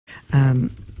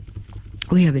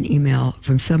We have an email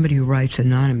from somebody who writes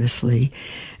anonymously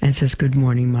and says, "Good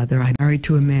morning, Mother. I'm married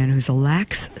to a man who's a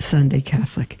lax Sunday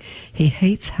Catholic. He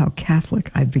hates how Catholic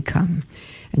I've become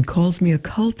and calls me a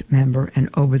cult member and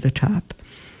over the top.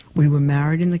 We were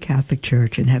married in the Catholic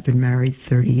Church and have been married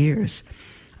 30 years.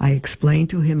 I explained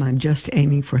to him I'm just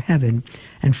aiming for heaven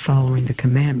and following the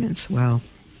commandments." Well,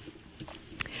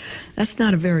 that's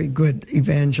not a very good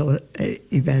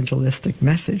evangelistic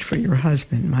message for your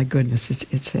husband. My goodness,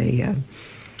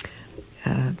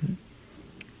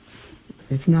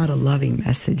 it's not a loving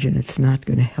message, and it's not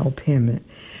going to help him.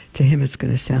 To him, it's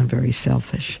going to sound very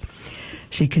selfish.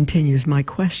 She continues, "My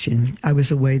question, I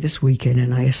was away this weekend,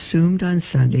 and I assumed on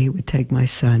Sunday he would take my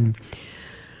son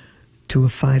to a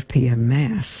 5 p.m.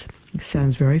 Mass. It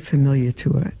sounds very familiar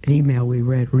to an email we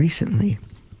read recently.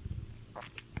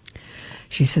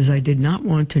 She says, "I did not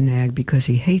want to nag because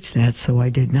he hates that, so I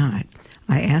did not.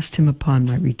 I asked him upon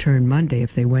my return Monday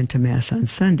if they went to Mass on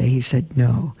Sunday. He said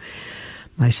no.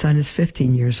 My son is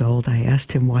 15 years old. I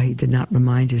asked him why he did not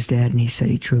remind his dad, and he said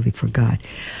he truly forgot."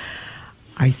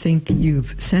 I think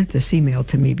you've sent this email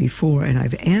to me before, and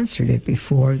I've answered it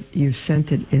before. You've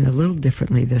sent it in a little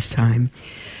differently this time.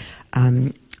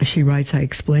 She writes, "I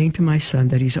explained to my son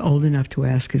that he's old enough to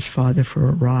ask his father for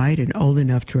a ride and old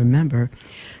enough to remember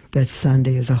that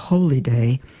Sunday is a holy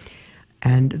day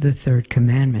and the third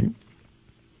commandment.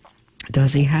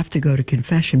 Does he have to go to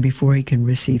confession before he can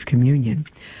receive communion?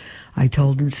 I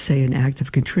told him to say an act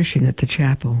of contrition at the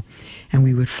chapel, and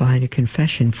we would find a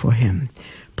confession for him.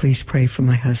 Please pray for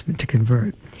my husband to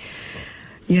convert."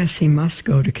 Yes, he must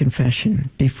go to confession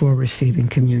before receiving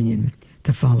communion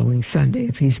the following Sunday.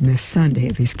 If he's missed Sunday,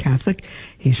 if he's Catholic,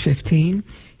 he's 15,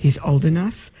 he's old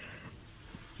enough,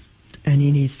 and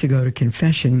he needs to go to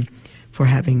confession for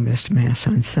having missed Mass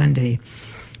on Sunday.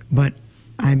 But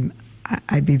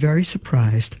I'd be very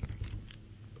surprised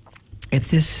if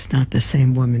this is not the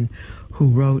same woman who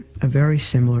wrote a very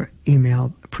similar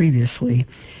email previously,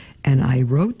 and I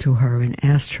wrote to her and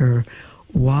asked her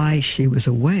why she was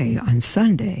away on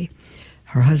Sunday.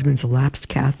 Her husband's a lapsed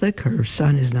Catholic. Her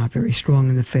son is not very strong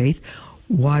in the faith.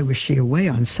 Why was she away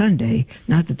on Sunday?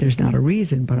 Not that there's not a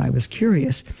reason, but I was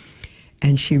curious.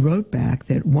 And she wrote back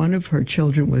that one of her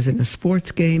children was in a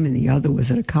sports game and the other was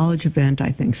at a college event,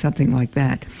 I think, something like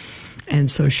that.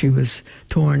 And so she was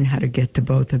torn how to get to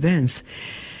both events.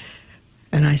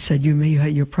 And I said,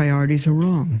 your priorities are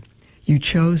wrong. You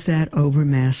chose that over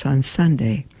Mass on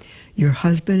Sunday. Your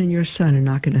husband and your son are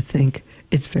not going to think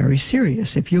it's very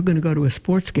serious. If you're going to go to a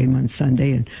sports game on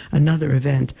Sunday and another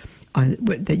event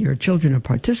that your children are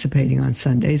participating on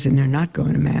Sundays and they're not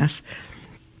going to Mass,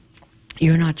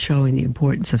 you're not showing the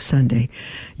importance of Sunday.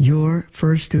 Your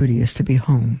first duty is to be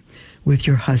home with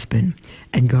your husband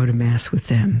and go to Mass with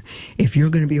them. If you're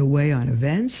going to be away on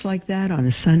events like that on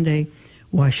a Sunday,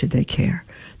 why should they care?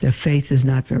 Their faith is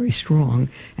not very strong,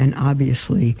 and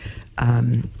obviously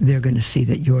they're going to see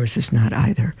that yours is not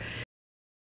either.